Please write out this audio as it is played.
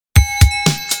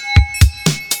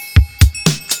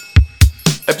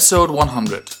Episode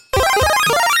 100,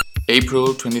 April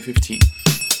 2015.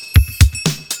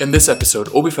 In this episode,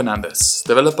 Obie Fernandez,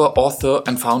 developer, author,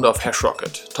 and founder of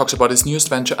HashRocket, talks about his newest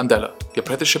venture, Andela, the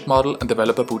apprenticeship model and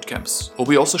developer bootcamps.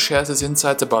 Obie also shares his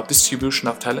insights about distribution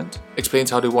of talent,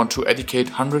 explains how they want to educate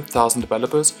 100,000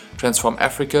 developers, transform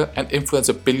Africa, and influence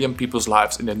 1 billion people's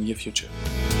lives in the near future.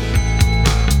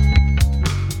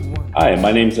 Hi,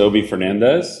 my name is Obie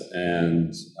Fernandez,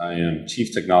 and I am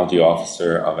Chief Technology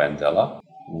Officer of Andela.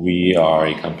 We are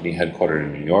a company headquartered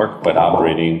in New York, but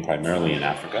operating primarily in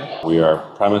Africa. We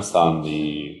are premised on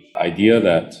the idea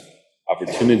that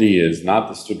opportunity is not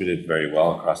distributed very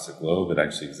well across the globe. It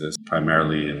actually exists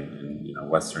primarily in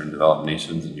Western developed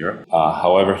nations in Europe.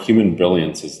 However, human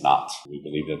brilliance is not. We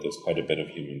believe that there's quite a bit of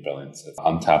human brilliance that's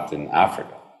untapped in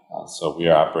Africa. So we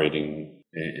are operating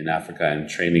in Africa and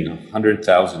training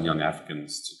 100,000 young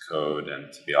Africans to code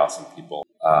and to be awesome people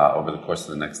over the course of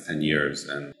the next 10 years.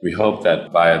 And we hope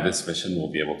that via this mission,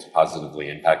 we'll be able to positively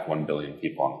impact 1 billion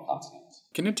people on the continent.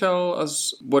 Can you tell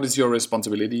us what is your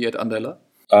responsibility at Andela?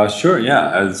 Sure,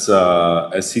 yeah. As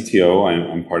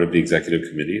CTO, I'm part of the executive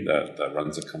committee that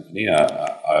runs the company.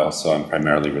 I also am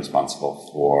primarily responsible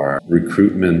for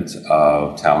recruitment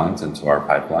of talent into our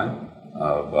pipeline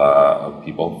of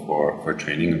people for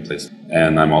training and placement.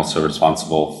 And I'm also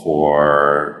responsible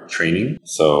for training.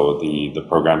 So the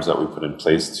programs that we put in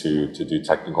place to do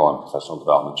technical and professional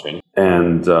development training.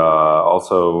 And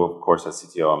also, of course, as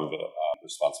CTO, I'm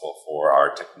responsible for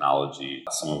our technology,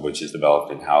 some of which is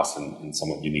developed in-house and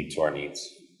somewhat unique to our needs.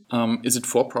 Is it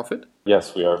for profit?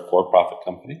 Yes, we are a for-profit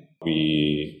company.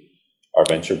 We are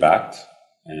venture-backed.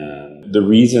 And the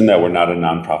reason that we're not a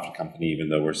nonprofit company, even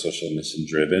though we're social mission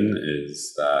driven,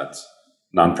 is that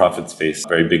nonprofits face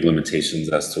very big limitations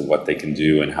as to what they can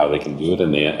do and how they can do it.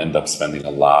 And they end up spending a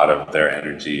lot of their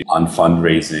energy on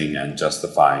fundraising and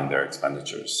justifying their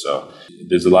expenditures. So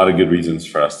there's a lot of good reasons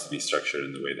for us to be structured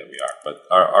in the way that we are. But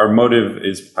our motive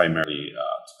is primarily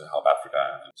to help Africa,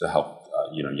 to help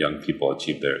young people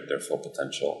achieve their full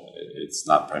potential. It's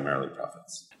not primarily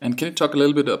profits. And can you talk a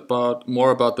little bit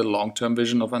more about the long-term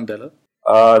vision of Andela?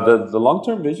 The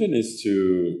long-term vision is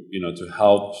to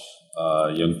help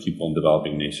young people in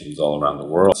developing nations all around the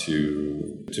world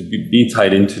to be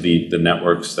tied into the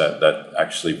networks that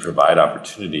actually provide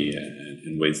opportunity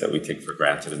in ways that we take for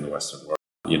granted in the Western world.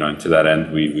 And to that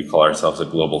end, we call ourselves a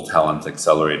global talent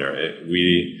accelerator.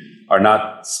 We are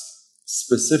not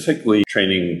specifically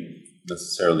training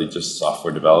necessarily just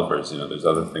software developers. There's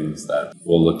other things that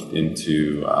we'll look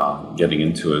into getting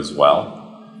into as well.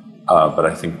 But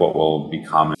I think what will be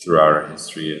common throughout our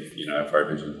history, if our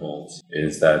vision holds,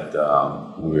 is that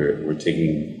we're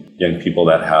taking young people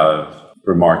that have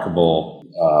remarkable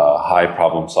high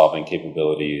problem-solving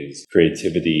capabilities,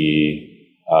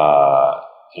 creativity,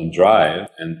 and drive,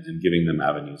 and giving them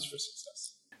avenues for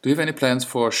success. Do you have any plans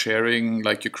for sharing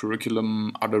your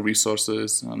curriculum, other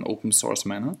resources in an open source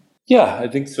manner? Yeah, I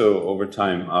think so over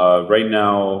time. Right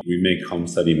now, we make home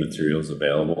study materials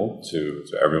available to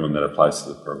everyone that applies to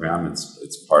the program.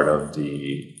 It's part of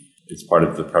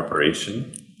the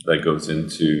preparation that goes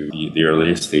into the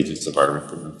earliest stages of our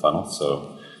recruitment funnel.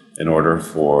 So in order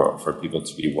for people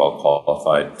to be well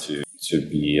qualified to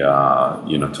be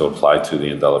to apply to the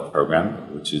Andela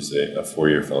program, which is a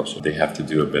 4-year fellowship, they have to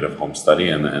do a bit of home study,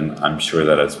 and I'm sure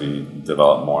that as we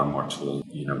develop more and more tools,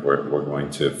 we're going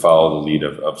to follow the lead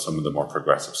of some of the more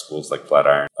progressive schools like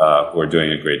Flatiron, who are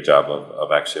doing a great job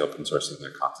of actually open sourcing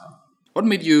their content. What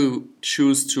made you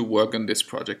choose to work on this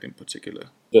project in particular?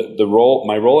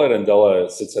 My role at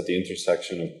Andela sits at the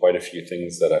intersection of quite a few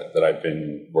things that I've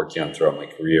been working on throughout my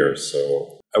career.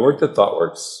 So I worked at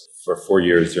ThoughtWorks for 4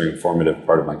 years during a formative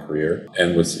part of my career,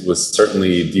 and was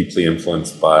certainly deeply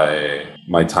influenced by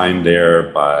my time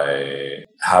there, by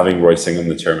having Roy Singham,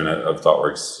 the chairman of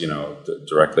ThoughtWorks,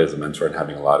 directly as a mentor, and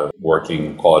having a lot of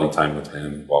working quality time with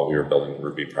him while we were building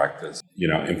Ruby practice,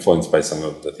 influenced by some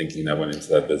of the thinking that went into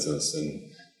that business,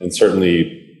 and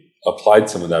certainly applied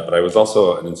some of that. But I was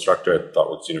also an instructor at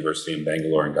ThoughtWorks University in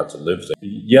Bangalore and got to live there.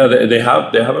 Yeah, they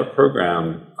have a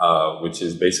program which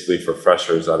is basically for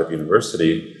freshers out of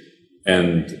university.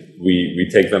 And we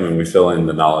take them and we fill in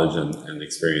the knowledge and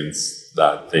experience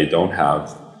that they don't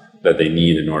have, that they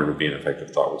need in order to be an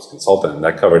effective ThoughtWorks consultant. And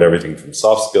that covered everything from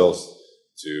soft skills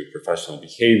to professional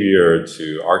behavior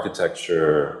to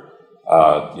architecture,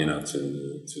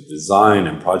 to design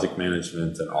and project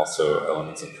management, and also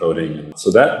elements of coding. And so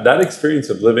that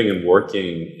experience of living and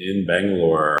working in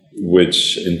Bangalore,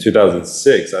 which in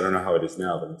 2006, I don't know how it is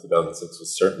now, but in 2006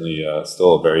 was certainly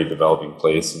still a very developing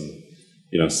place, and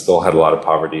still had a lot of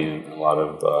poverty and a lot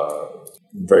of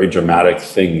very dramatic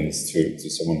things to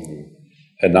someone who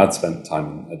had not spent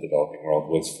time in the developing world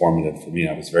was formative for me.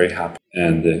 I was very happy.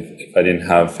 And if I didn't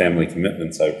have family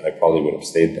commitments, I probably would have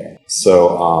stayed there.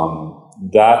 So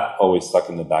that always stuck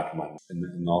in the back of my mind.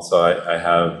 And also I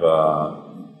have,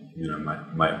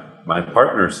 my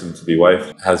partner, soon-to-be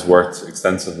wife, has worked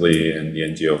extensively in the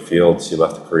NGO field. She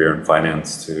left a career in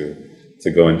finance to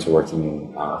go into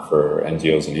working for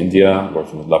NGOs in India,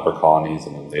 working with leper colonies,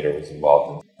 and then later was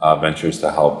involved in ventures to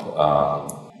help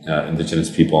indigenous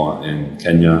people in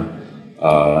Kenya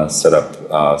set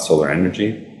up solar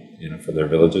energy, for their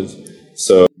villages.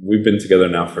 So we've been together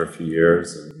now for a few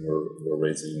years, and we're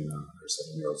raising our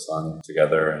 7-year-old son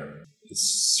together. And it's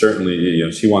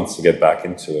certainly, she wants to get back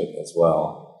into it as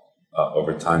well.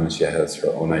 Over time, she has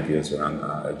her own ideas around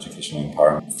educational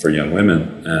empowerment for young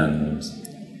women, and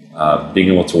being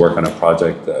able to work on a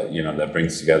project that that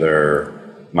brings together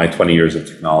my 20 years of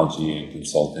technology and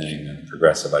consulting and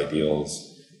progressive ideals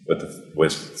with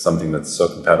something that's so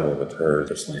compatible with her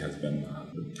personally has been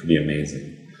pretty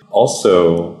amazing.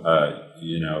 Also,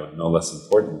 no less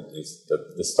important is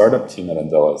that the startup team at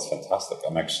Andela is fantastic.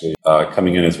 I'm actually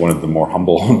coming in as one of the more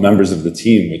humble members of the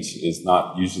team, which is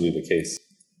not usually the case.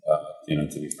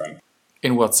 To be frank.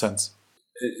 In what sense?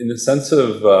 In the sense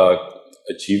of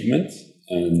achievement,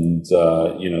 and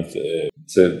to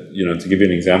give you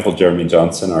an example, Jeremy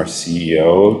Johnson, our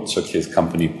CEO, took his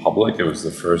company public. It was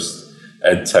the first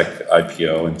ed tech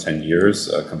IPO in 10 years.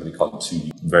 A company called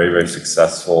 2U, very, very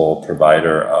successful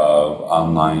provider of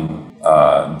online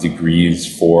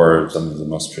degrees for some of the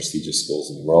most prestigious schools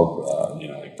in the world.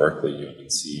 Like Berkeley,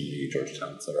 UNC,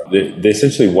 Georgetown, etc. They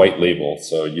essentially white label,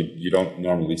 so you don't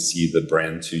normally see the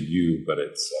brand 2U, but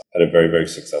it's had a very, very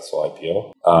successful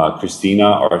IPO. Christina,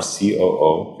 our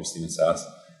COO, Christina Sass,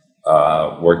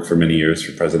 worked for many years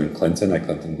for President Clinton at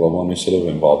Clinton Global Initiative,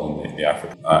 involved in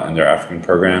in their African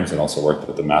programs, and also worked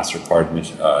with the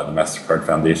MasterCard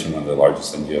Foundation, one of the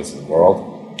largest NGOs in the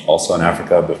world. Also in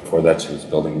Africa. Before that, she was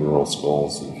building rural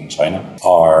schools in China.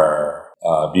 Our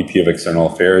VP of External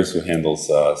Affairs, who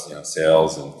handles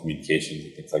sales and communications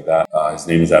and things like that. His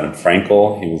name is Adam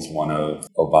Frankel. He was one of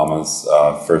Obama's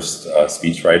first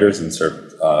speech writers and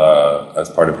served as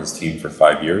part of his team for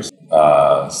 5 years.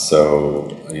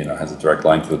 Has a direct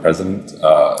line to the president.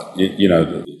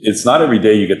 It's not every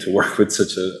day you get to work with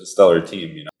such a stellar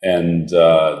team, and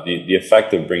the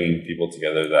effect of bringing people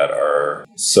together that are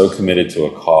so committed to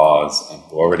a cause and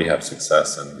who already have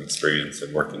success and experience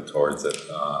in working towards it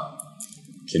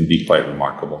can be quite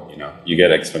remarkable. You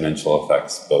get exponential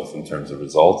effects both in terms of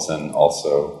results and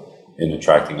also in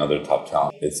attracting other top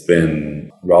talent. It's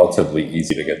been relatively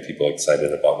easy to get people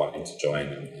excited about wanting to join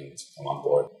and to come on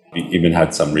board. We even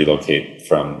had some relocate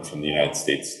from the United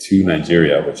States to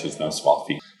Nigeria, which is no small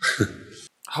feat.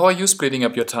 How are you splitting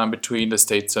up your time between the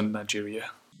States and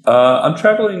Nigeria? I'm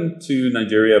traveling to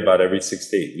Nigeria about every 6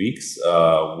 to 8 weeks.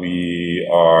 We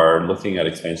are looking at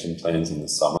expansion plans in the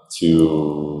summer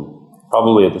to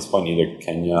probably at this point either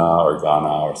Kenya or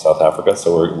Ghana or South Africa.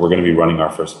 So we're going to be running our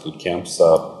first boot camps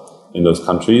in those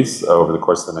countries over the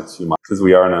course of the next few months, because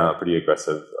we are in a pretty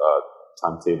aggressive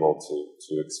timetable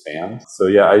to expand. So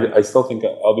I still think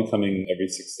I'll be coming every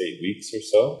 6 to 8 weeks or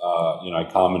so. I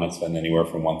come and I spend anywhere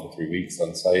from 1 to 3 weeks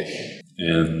on site,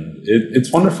 and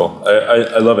it's wonderful.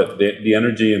 I love it. The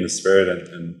energy and the spirit,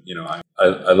 and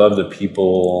I love the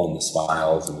people and the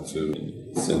smiles and the food,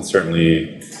 and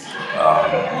certainly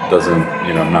doesn't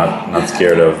not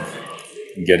scared of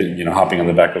hopping on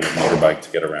the back of a motorbike to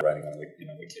get around, riding on the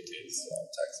KT's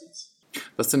taxis.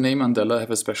 Does the name Andela have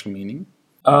a special meaning?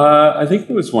 I think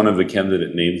it was one of the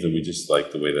candidate names that we just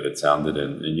liked the way that it sounded,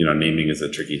 and naming is a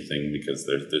tricky thing because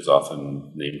there's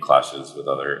often name clashes with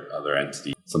other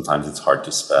entities. Sometimes it's hard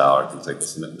to spell or things like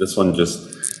this. And this one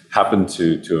just happened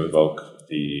to evoke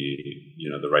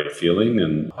the right feeling,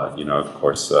 and of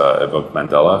course evoke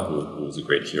Mandela, who was a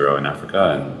great hero in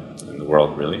Africa and in the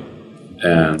world really,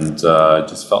 and it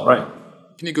just felt right.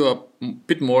 Can you go a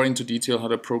bit more into detail how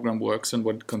the program works and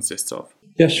what it consists of?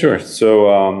 Yeah, sure.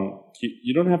 So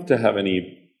you don't have to have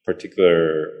any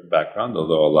particular background,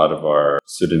 although a lot of our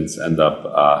students end up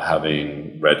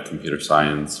having read computer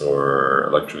science or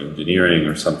electrical engineering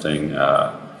or something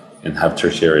and have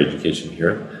tertiary education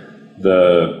here.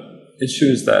 The issue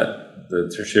is that the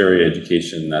tertiary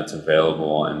education that's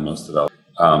available in most developed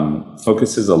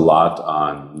focuses a lot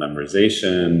on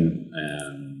memorization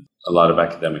and a lot of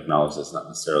academic knowledge that's not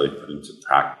necessarily put into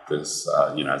practice,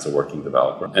 as a working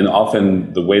developer. And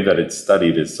often the way that it's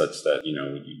studied is such that, you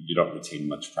don't retain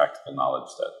much practical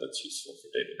knowledge that's useful for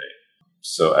day to day.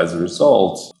 So as a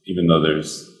result, even though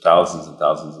there's thousands and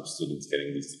thousands of students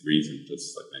getting these degrees in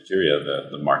places like Nigeria,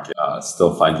 the market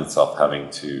still finds itself having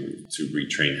to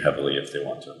retrain heavily if they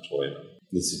want to employ them.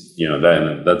 This is,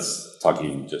 that's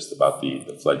talking just about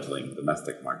the fledgling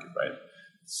domestic market, right?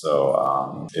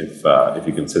 So if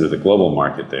you consider the global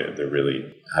market, they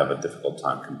really have a difficult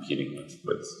time competing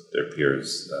with their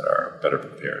peers that are better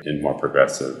prepared in more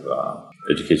progressive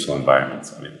educational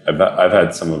environments. I mean, I've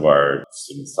had some of our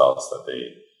students tell us that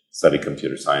they study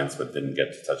computer science but didn't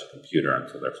get to touch a computer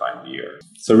until their final year.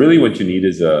 So really, what you need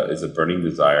is a burning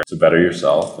desire to better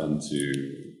yourself and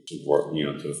to work,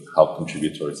 to help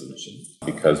contribute towards the mission.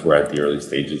 Because we're at the early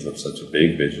stages of such a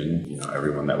big vision,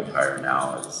 everyone that we hire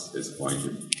now is going to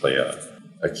play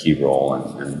a key role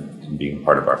in being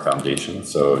part of our foundation.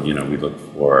 So, we look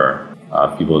for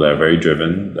people that are very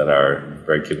driven, that are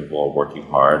very capable of working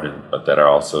hard, but that are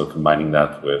also combining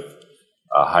that with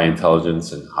high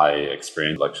intelligence and high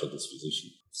experience, intellectual disposition.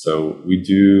 So we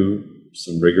do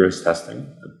some rigorous testing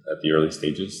at the early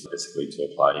stages, basically to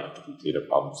apply. You have to complete a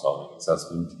problem-solving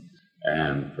assessment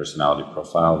and personality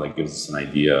profile that gives us an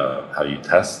idea of how you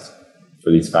test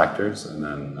for these factors. And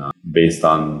then based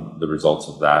on the results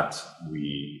of that,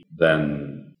 we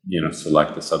then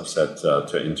select a subset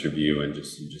to interview and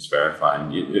just verify.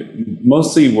 And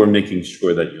mostly we're making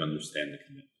sure that you understand the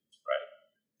commitment, right?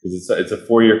 Because it's a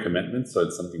 4-year commitment, so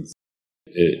it's something.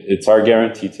 It's our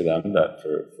guarantee to them that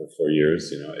for 4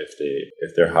 years,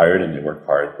 if they're hired and they work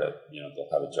hard, that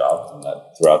they'll have a job, and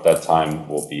that throughout that time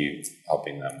we'll be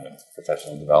helping them with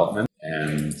professional development.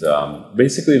 And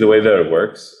basically, the way that it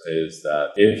works is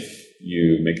that if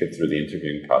you make it through the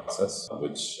interviewing process,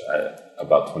 which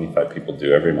about 25 people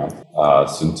do every month,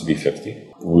 soon to be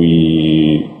 50,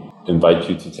 we invite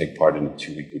you to take part in a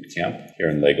 2-week boot camp here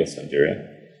in Lagos,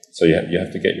 Nigeria. So you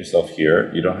have to get yourself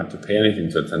here. You don't have to pay anything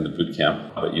to attend the boot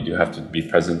camp, but you do have to be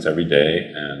present every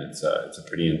day. And it's a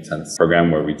pretty intense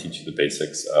program where we teach you the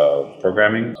basics of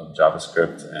programming, of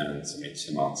JavaScript, and some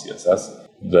HTML and CSS.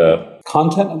 The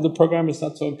content of the program is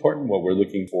not so important. What we're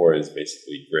looking for is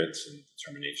basically grit and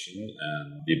determination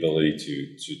and the ability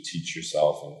to teach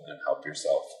yourself and help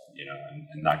yourself,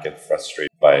 and not get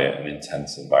frustrated by an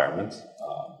intense environment.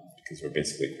 Because we're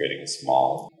basically creating a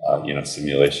small,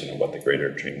 simulation of what the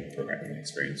greater training programming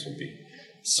experience will be.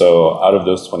 So out of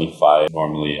those 25,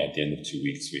 normally at the end of 2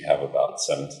 weeks, we have about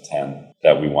 7 to 10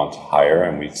 that we want to hire,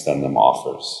 and we extend them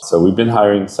offers. So we've been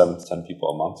hiring 7 to 10 people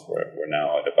a month. We're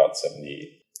now at about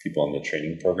 70 people in the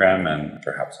training program and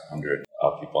perhaps 100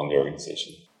 people in the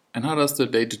organization. And how does the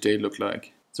day-to-day look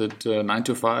like? Is it 9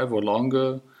 to 5 or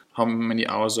longer? How many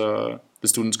hours are the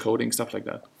students coding, stuff like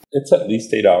that? It's at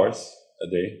least 8 hours a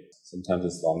day. Sometimes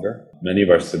it's longer. Many of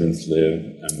our students live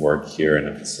and work here in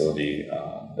a facility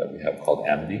that we have called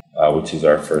Amity, which is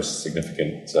our first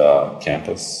significant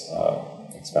campus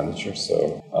expenditure.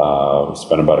 So we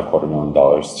spent about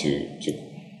 $250,000 to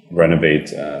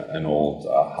renovate an old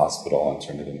hospital and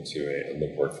turn it into a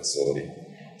live-work facility.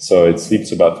 So it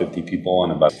sleeps about 50 people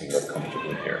and about can work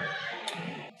comfortably here.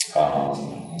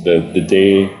 The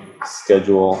day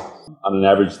schedule. On an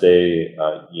average day,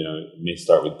 it may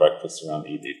start with breakfast around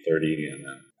 8:30, and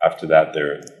then after that,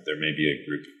 there may be a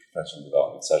group professional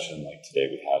development session. Like today,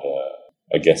 we had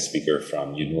a guest speaker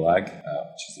from UNILAG,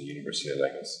 which is the University of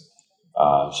Lagos.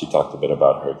 She talked a bit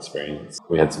about her experience.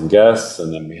 We had some guests,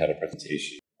 and then we had a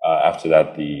presentation. After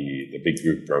that, the big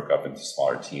group broke up into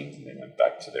smaller teams, and they went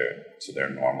back to their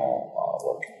normal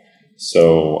work.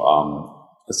 So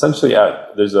essentially,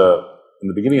 in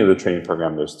the beginning of the training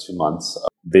program, there's 2 months of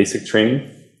basic training.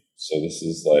 So this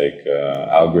is like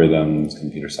algorithms,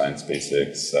 computer science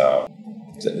basics,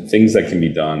 things that can be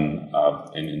done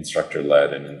in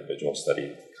instructor-led and individual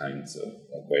study kinds of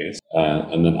ways.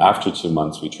 And then after 2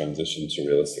 months, we transition to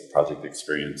realistic project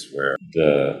experience where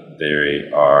they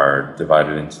are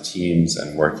divided into teams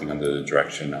and working under the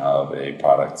direction of a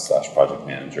product/project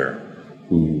manager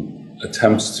who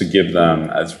attempts to give them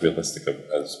as realistic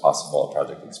as possible a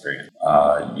project experience.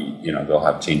 They'll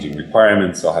have changing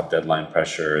requirements, they'll have deadline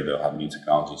pressure, they'll have new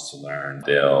technologies to learn,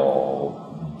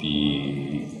 they'll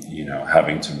be,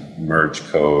 having to merge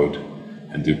code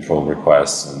and do pull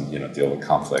requests and, deal with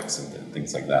conflicts and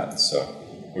things like that. So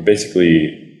we're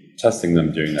basically testing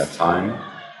them during that time.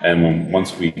 And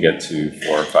once we get to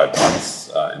 4 or 5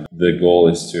 months, the goal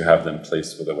is to have them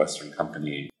placed with a Western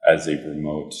company as a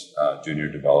remote junior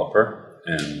developer.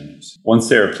 And once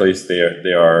they are placed,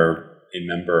 they are a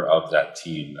member of that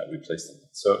team that we place them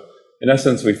with. So in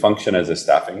essence, we function as a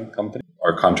staffing company.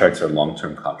 Our contracts are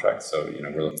long-term contracts. So,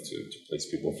 we're looking to place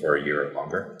people for a year or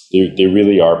longer. They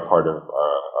really are part of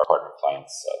our partner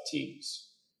clients' teams.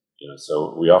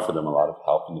 So we offer them a lot of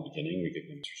help in the beginning. We give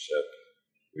them mentorship.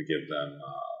 We give them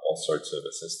all sorts of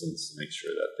assistance to make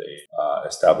sure that they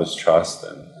establish trust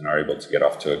and are able to get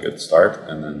off to a good start.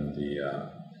 And then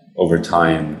over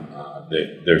time,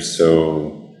 they're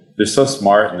so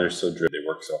smart and they're so driven. They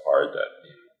work so hard that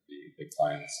the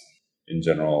clients in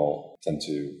general tend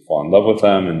to fall in love with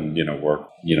them and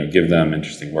give them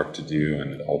interesting work to do,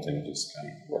 and the whole thing just kind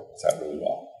of works out really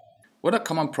well. What are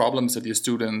common problems that your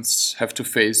students have to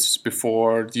face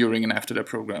before, during, and after their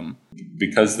program?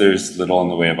 Because there's little in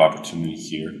the way of opportunity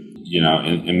here,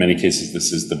 in many cases,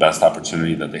 this is the best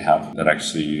opportunity that they have that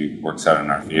actually works out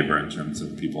in our favor in terms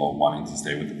of people wanting to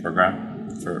stay with the program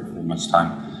for much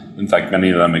time. In fact, many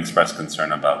of them express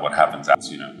concern about what happens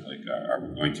after, are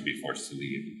we going to be forced to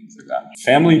leave and things like that.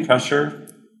 Family pressure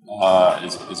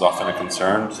is often a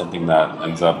concern, something that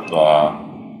ends up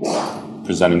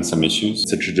presenting some issues.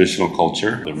 It's a traditional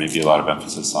culture. There may be a lot of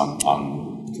emphasis on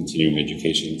continuing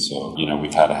education. So,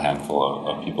 we've had a handful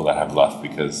of people that have left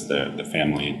because the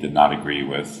family did not agree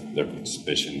with their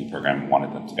participation in the program and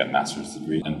wanted them to get a master's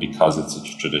degree. And because it's a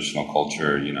traditional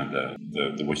culture,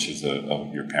 the wishes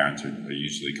of your parents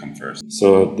usually come first.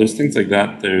 So there's things like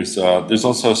that. There's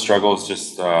also struggles.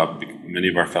 Just many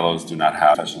of our fellows do not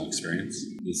have professional experience.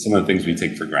 Some of the things we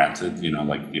take for granted,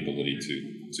 like the ability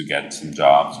to get some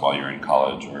jobs while you're in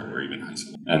college or even high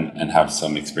school and have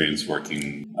some experience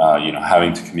working,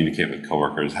 having to communicate with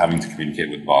coworkers, having to communicate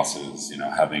with bosses,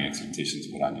 having expectations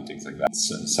put on you, things like that.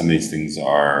 So some of these things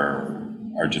are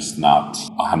just not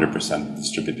 100%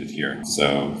 distributed here.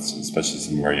 So especially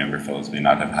some of our younger fellows may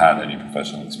not have had any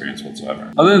professional experience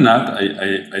whatsoever. Other than that,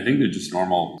 I think they're just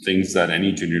normal things that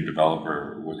any junior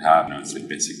developer would have. It's like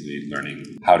basically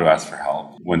learning how to ask for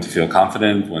help, when to feel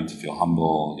confident, when to feel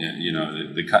humble,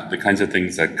 the kinds of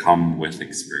things that come with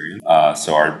experience.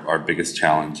 So our biggest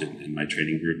challenge in my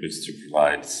training group is to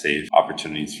provide safe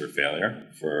opportunities for failure,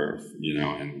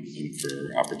 and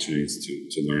for opportunities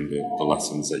to learn the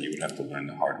lessons that you would have to learn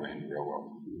the hard way in the real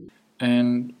world.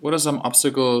 And what are some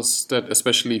obstacles that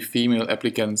especially female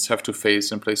applicants have to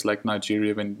face in a place like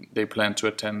Nigeria when they plan to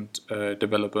attend a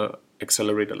developer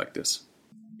accelerator like this?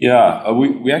 Yeah,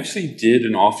 we actually did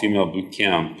an all-female boot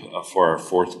camp for our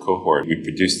fourth cohort. We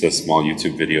produced a small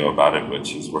YouTube video about it,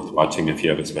 which is worth watching if you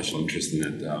have a special interest in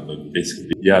it. But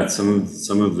basically,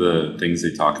 some of the things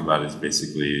they talk about is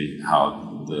basically how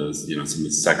some of the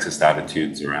sexist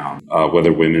attitudes around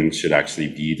whether women should actually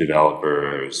be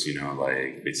developers.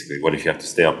 Like basically, what if you have to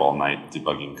stay up all night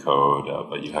debugging code,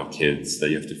 but you have kids that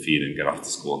you have to feed and get off to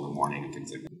school in the morning and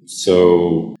things like that.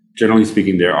 So, generally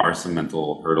speaking, there are some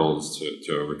mental hurdles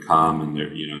to overcome, and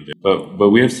but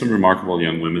we have some remarkable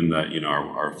young women that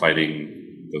are fighting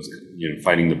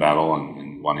fighting the battle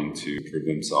and wanting to prove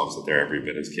themselves that they're every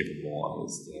bit as capable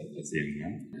as the young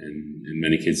men. And in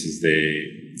many cases,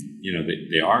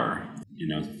 they are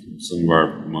some of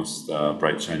our most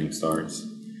bright shining stars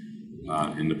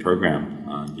in the program.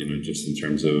 Just in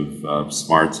terms of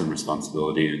smarts and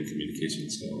responsibility and communication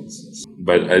skills.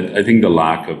 But I think the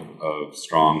lack of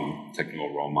strong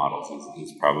technical role models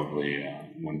is probably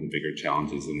one of the bigger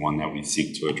challenges, and one that we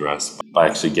seek to address by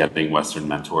actually getting Western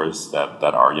mentors that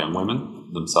are young women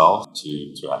themselves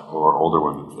or older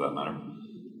women for that matter,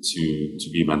 to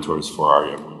be mentors for our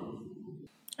young women.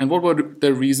 And what were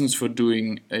the reasons for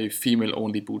doing a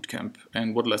female-only bootcamp,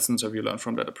 and what lessons have you learned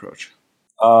from that approach?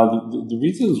 The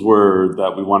reasons were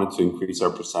that we wanted to increase our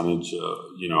percentage,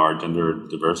 our gender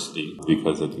diversity,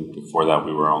 because I think before that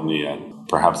we were only at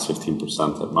perhaps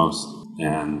 15% at most.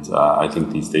 And I think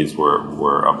these days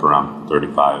we're up around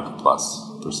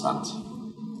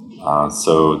 35+%.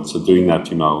 So doing that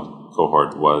female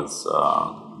cohort was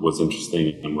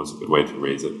interesting and was a good way to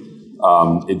raise it.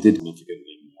 It did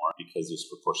significantly more because there's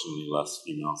proportionally less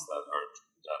females that are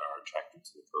attracted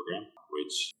to the program,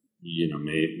 which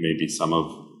may be some of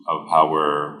how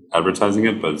we're advertising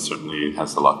it, but it certainly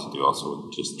has a lot to do also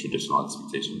with just traditional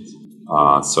expectations.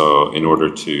 So in order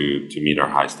to meet our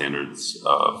high standards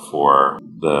for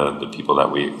the people that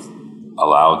we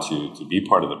allow to be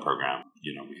part of the program,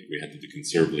 we had to do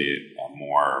considerably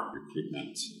more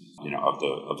recruitment, of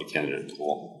the candidate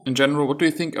pool. In general, what do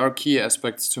you think are key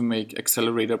aspects to make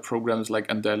accelerator programs like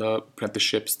Andela,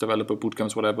 apprenticeships, developer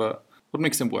bootcamps, whatever? What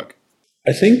makes them work?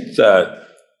 I think that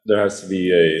there has to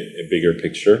be a bigger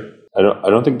picture. I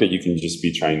don't think that you can just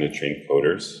be trying to train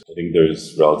coders. I think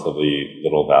there's relatively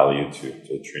little value to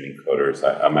training coders.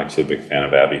 I'm actually a big fan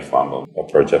of Obie Fernandez's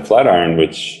approach at Flatiron,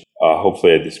 which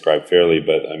hopefully I described fairly,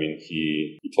 but I mean,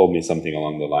 he told me something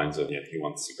along the lines of, he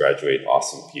wants to graduate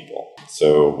awesome people.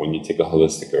 So when you take a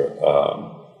holistic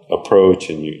approach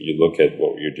and you look at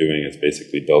what you're doing as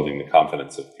basically building the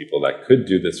confidence of people that could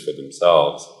do this for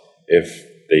themselves if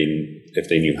they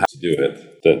knew how to do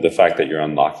it. The fact that you're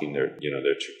unlocking their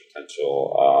true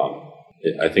potential,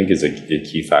 I think is a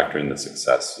key factor in the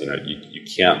success. You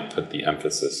can't put the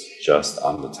emphasis just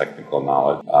on the technical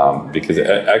knowledge, because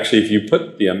actually,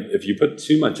 if you put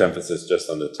too much emphasis just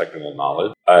on the technical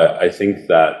knowledge, I think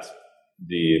that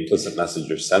the implicit message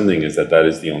you're sending is that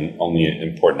is the only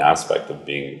important aspect of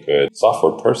being a good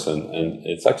software person, and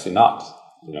it's actually not.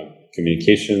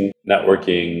 Communication,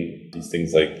 networking, these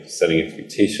things like setting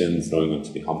expectations, knowing when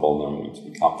to be humble, knowing when to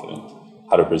be confident,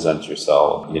 how to present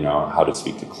yourself, how to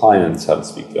speak to clients, how to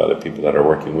speak to other people that are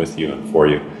working with you and for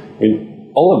you. I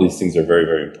mean, all of these things are very,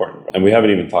 very important. And we haven't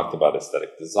even talked about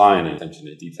aesthetic design and attention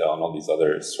to detail and all these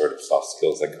other sort of soft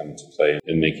skills that come into play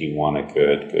in making one a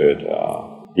good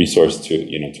resource to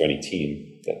any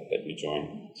team that you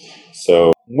join.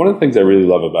 So one of the things I really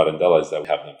love about Andela is that we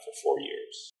have them for 4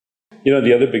 years.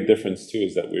 The other big difference too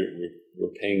is that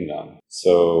we're paying them.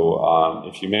 So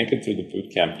if you make it through the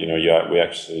boot camp,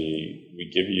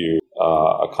 we give you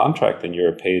a contract and you're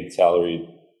a paid salaried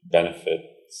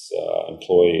benefits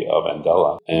employee of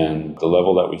Andela. And the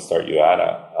level that we start you at,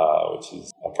 which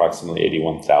is approximately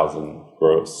 81,000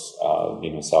 gross,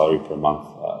 salary per month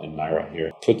in Naira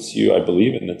here, puts you, I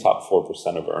believe, in the top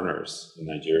 4% of earners in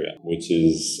Nigeria, which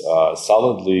is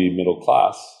solidly middle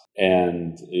class.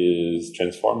 And is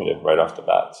transformative right off the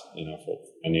bat, for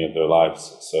many of their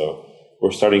lives. So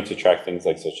we're starting to track things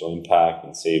like social impact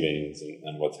and savings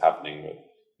and what's happening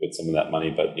with some of that money.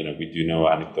 But, we do know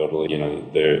anecdotally,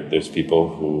 there's people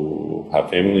who have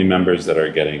family members that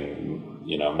are getting,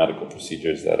 medical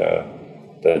procedures that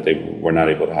they were not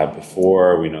able to have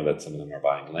before. We know that some of them are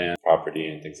buying land, property,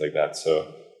 and things like that.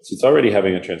 So it's already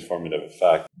having a transformative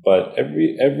effect. But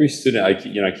every student, I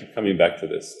keep coming back to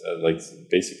this.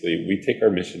 Basically, we take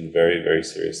our mission very, very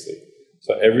seriously.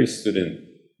 So every student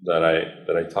that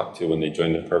I talk to when they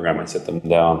join the program, I sit them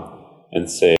down and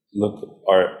say, look,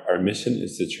 our mission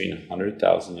is to train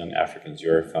 100,000 young Africans.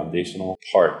 You're a foundational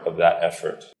part of that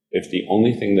effort. If the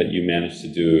only thing that you manage to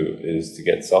do is to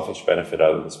get selfish benefit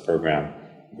out of this program,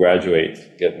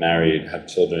 graduate, get married, have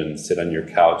children, sit on your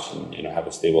couch and have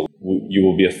a stable, you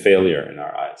will be a failure in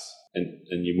our eyes.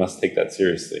 And you must take that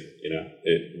seriously.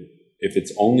 If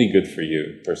it's only good for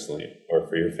you personally or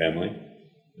for your family,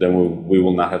 then we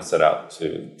will not have set out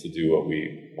to do what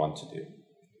we want to do,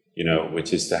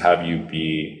 which is to have you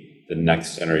be the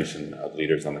next generation of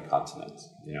leaders on the continent.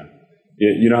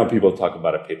 You know how people talk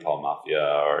about a PayPal mafia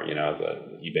or,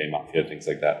 the eBay mafia, things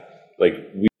like that.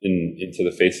 Into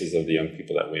the faces of the young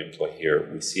people that we employ here,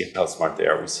 we see how smart they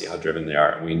are, we see how driven they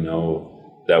are, and we know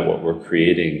that what we're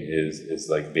creating is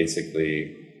like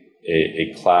basically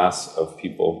a class of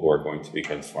people who are going to be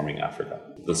transforming Africa.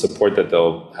 The support that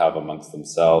they'll have amongst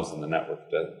themselves and the network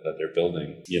that they're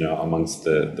building, amongst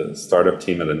the startup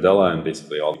team at Andela and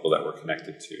basically all the people that we're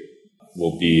connected to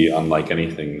will be unlike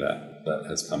anything that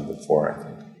has come before, I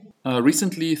think.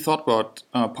 Recently,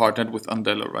 ThoughtBot partnered with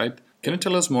Andela, right? Can you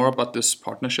tell us more about this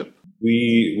partnership?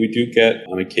 We do get,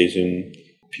 on occasion,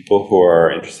 people who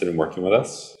are interested in working with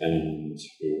us and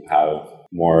who have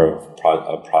more of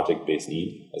a project-based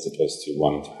need as opposed to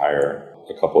wanting to hire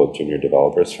a couple of junior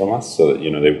developers from us. So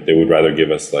that, they would rather give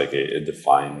us like a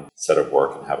defined set of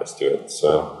work and have us do it.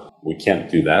 So we can't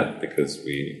do that because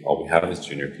all we have is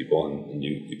junior people and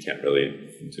you can't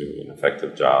really do an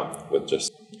effective job with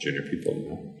just junior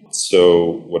people.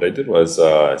 So what I did was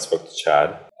I spoke to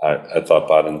Chad at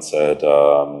ThoughtBot and said,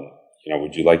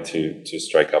 would you like to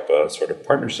strike up a sort of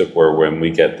partnership where when we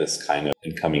get this kind of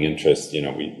incoming interest,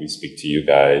 we speak to you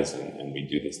guys and we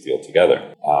do this deal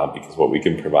together? Because what we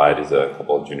can provide is a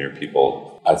couple of junior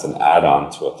people as an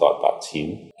add-on to a ThoughtBot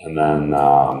team. And then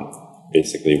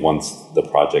basically once the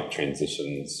project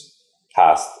transitions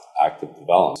past active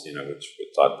development, which with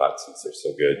ThoughtBot, since they're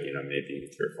so good, maybe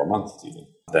 3 or 4 months even,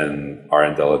 then our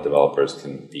Andela developers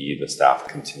can be the staff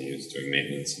that continues doing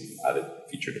maintenance and added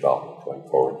feature development going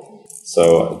forward.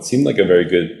 So it seemed like a very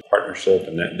good partnership,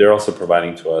 and they're also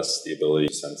providing to us the ability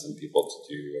to send some people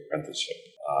to do apprenticeship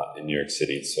in New York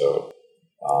City. So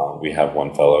we have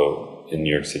one fellow in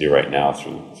New York City right now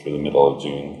through the middle of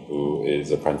June who is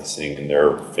apprenticing in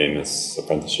their famous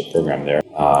apprenticeship program there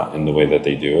in the way that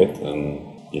they do it. And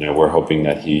we're hoping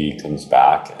that he comes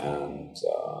back and,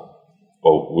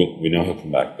 we know he'll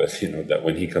come back, but, that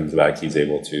when he comes back, he's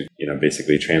able to,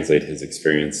 basically translate his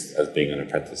experience as being an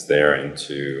apprentice there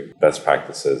into best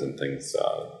practices and things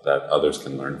that others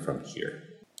can learn from here.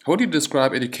 How would you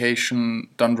describe education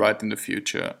done right in the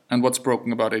future? And what's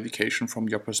broken about education from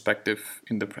your perspective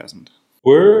in the present?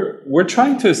 We're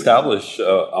trying to establish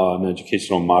an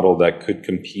educational model that could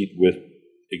compete with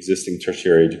existing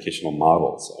tertiary educational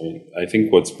models. I mean, I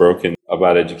think what's broken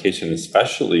about education,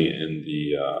 especially in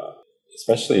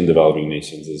developing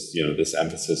nations, is this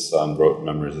emphasis on rote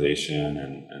memorization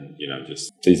and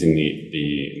just pleasing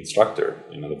the instructor,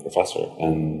 the professor,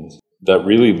 and that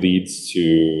really leads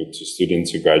to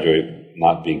students who graduate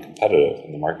not being competitive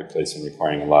in the marketplace and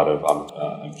requiring a lot of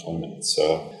employment.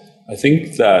 So I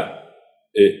think that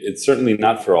it's certainly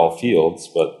not for all fields,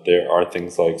 but there are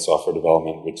things like software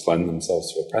development which lend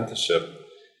themselves to apprenticeship.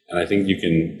 And I think you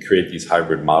can create these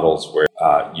hybrid models where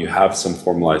you have some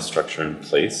formalized structure in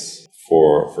place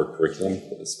for curriculum,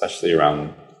 especially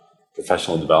around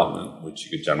professional development, which you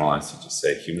could generalize to just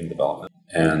say human development,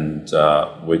 and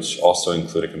which also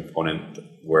include a component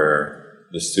where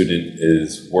the student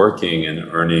is working and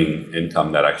earning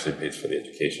income that actually pays for the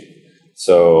education.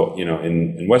 So,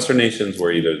 in Western nations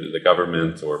where either the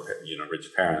government or, rich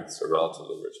parents or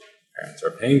relatively rich parents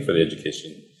are paying for the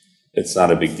education, it's not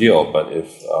a big deal. But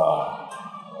if,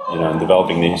 in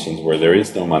developing nations where there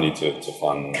is no money to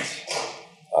fund,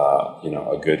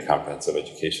 a good comprehensive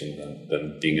education,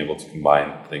 then being able to combine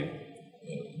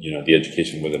the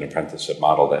education with an apprenticeship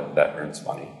model that earns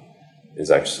money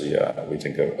is actually, we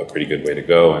think, a pretty good way to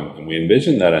go. And we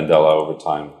envision that Andela over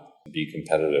time be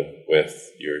competitive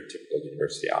with your typical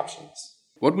university options.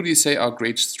 What would you say are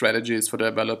great strategies for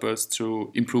developers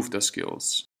to improve their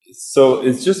skills? So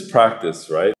it's just practice,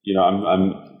 right?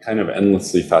 I'm kind of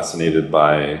endlessly fascinated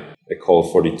by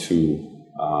École 42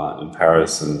 in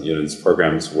Paris, and these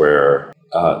programs where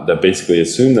that basically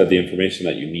assume that the information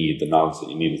that you need, the knowledge that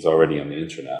you need, is already on the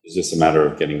internet. It's just a matter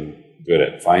of getting good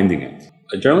at finding it.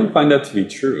 I generally find that to be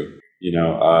true.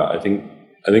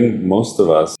 I think most of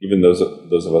us, even those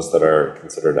of us that are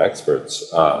considered experts,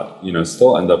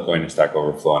 still end up going to Stack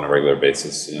Overflow on a regular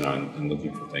basis, and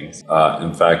looking for things.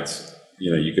 In fact,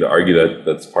 you could argue that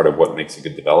that's part of what makes a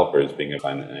good developer, is being able to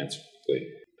find an answer quickly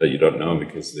that you don't know,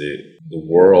 because the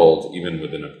world, even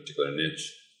within a particular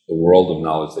niche, the world of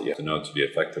knowledge that you have to know to be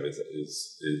effective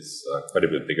is quite a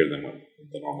bit bigger than what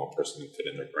the normal person can fit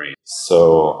in their brain.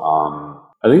 So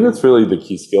I think that's really the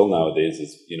key skill nowadays,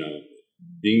 is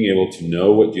being able to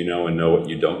know what you know and know what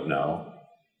you don't know,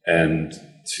 and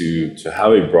to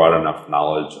have a broad enough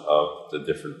knowledge of the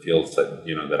different fields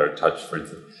that are touched. For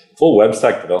instance, full web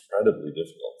stack development is incredibly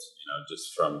difficult,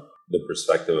 just from the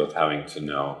perspective of having to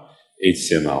know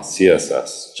HTML,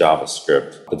 CSS,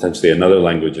 JavaScript, potentially another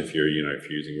language if you're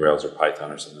using Rails or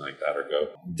Python or something like that, or Go.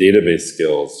 Database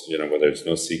skills, whether it's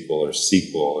NoSQL or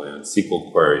SQL, and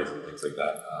SQL queries and things like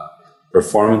that.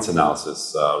 Performance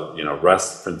analysis,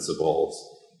 REST principles,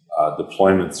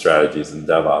 deployment strategies, and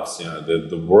DevOps.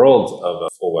 The world of a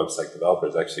full web stack developer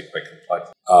is actually quite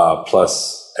complex.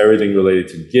 Plus everything related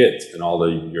to Git and all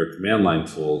your command line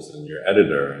tools and your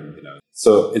editor, and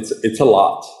so it's a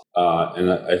lot. And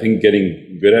I think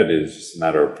getting good at it is just a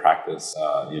matter of practice.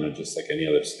 Just like any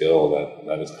other skill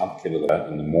that is complicated,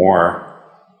 and the more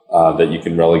that you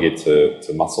can relegate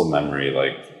to muscle memory.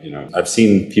 I've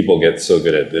seen people get so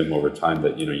good at Vim over time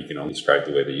that, you can only describe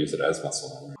the way to use it as muscle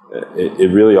memory.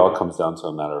 It really all comes down to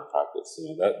a matter of practice.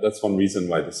 That's one reason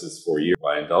why this is 4 years,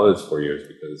 why Andela is 4 years,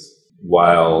 because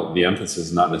while the emphasis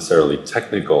is not necessarily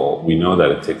technical, we know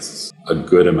that it takes a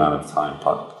good amount of time,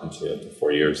 potentially up to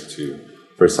 4 years,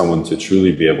 for someone to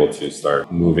truly be able to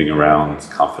start moving around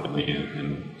confidently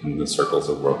in the circles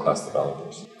of world-class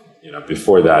developers.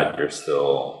 Before that, you're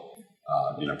still,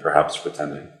 perhaps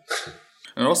pretending.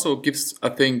 And it also gives, I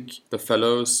think, the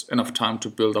fellows enough time to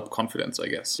build up confidence, I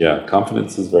guess. Yeah,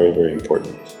 confidence is very, very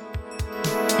important.